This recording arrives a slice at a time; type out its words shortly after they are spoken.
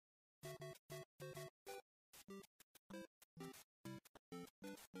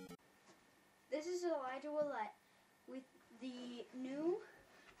is Elijah Ouellette with the new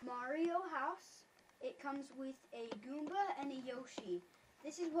Mario house. It comes with a Goomba and a Yoshi.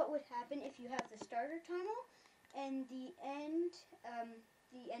 This is what would happen if you have the starter tunnel and the end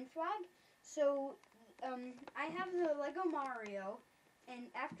flag. So I have the Lego Mario, and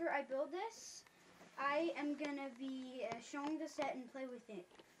after I build this, I am gonna be showing the set and play with it.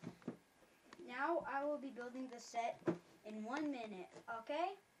 Now I will be building the set in 1 minute, okay?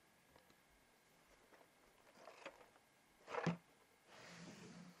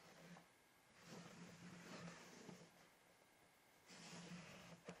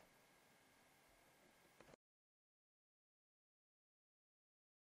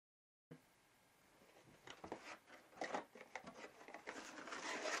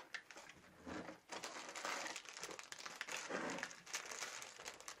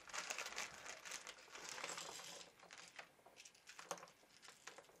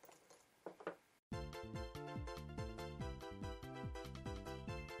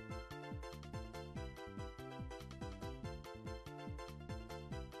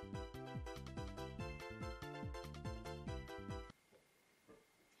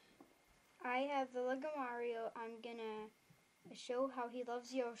 I have the Lego Mario. I'm gonna show how he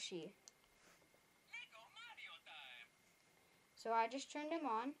loves Yoshi. Lego Mario time. So I just turned him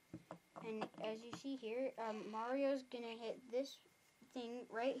on, and as you see here, Mario's gonna hit this thing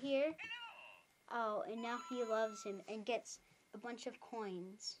right here. Hello. Oh, and now he loves him and gets a bunch of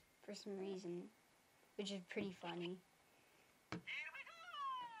coins for some reason, which is pretty funny.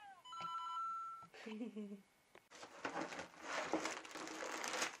 Here we go.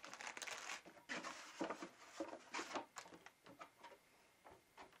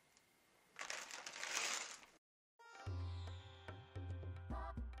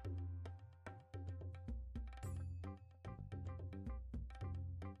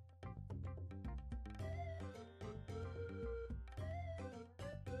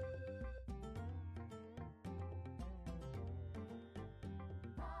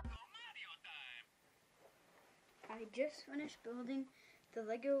 I just finished building the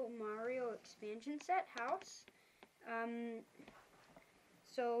Lego Mario expansion set house.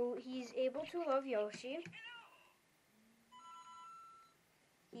 So he's able to love Yoshi.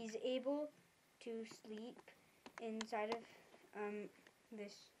 He's able to sleep inside of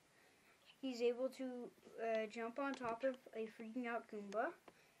this. He's able to jump on top of a freaking out Goomba.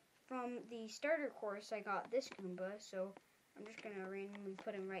 From the starter course, I got this Goomba, so I'm just going to randomly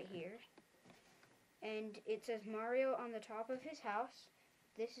put him right here. And it says Mario on the top of his house.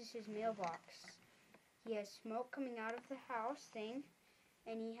 This is his mailbox. He has smoke coming out of the house thing,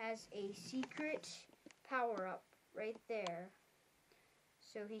 and he has a secret power-up right there.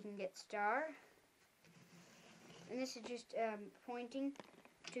 So he can get Star. And this is just pointing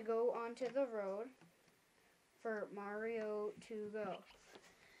to go onto the road for Mario to go.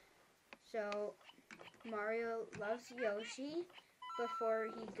 So Mario loves Yoshi. Before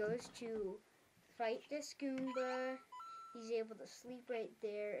he goes to fight this Goomba, he's able to sleep right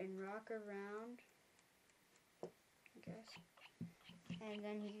there and rock around, I guess. And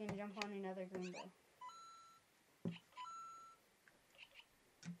then he can jump on another Goomba.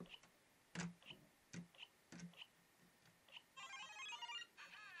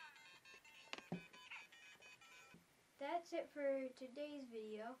 That's it for today's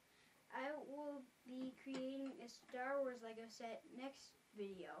video. I will be creating a Star Wars Lego set next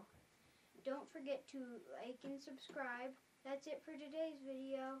video. Don't forget to like and subscribe. That's it for today's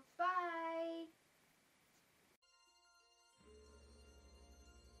video. Bye!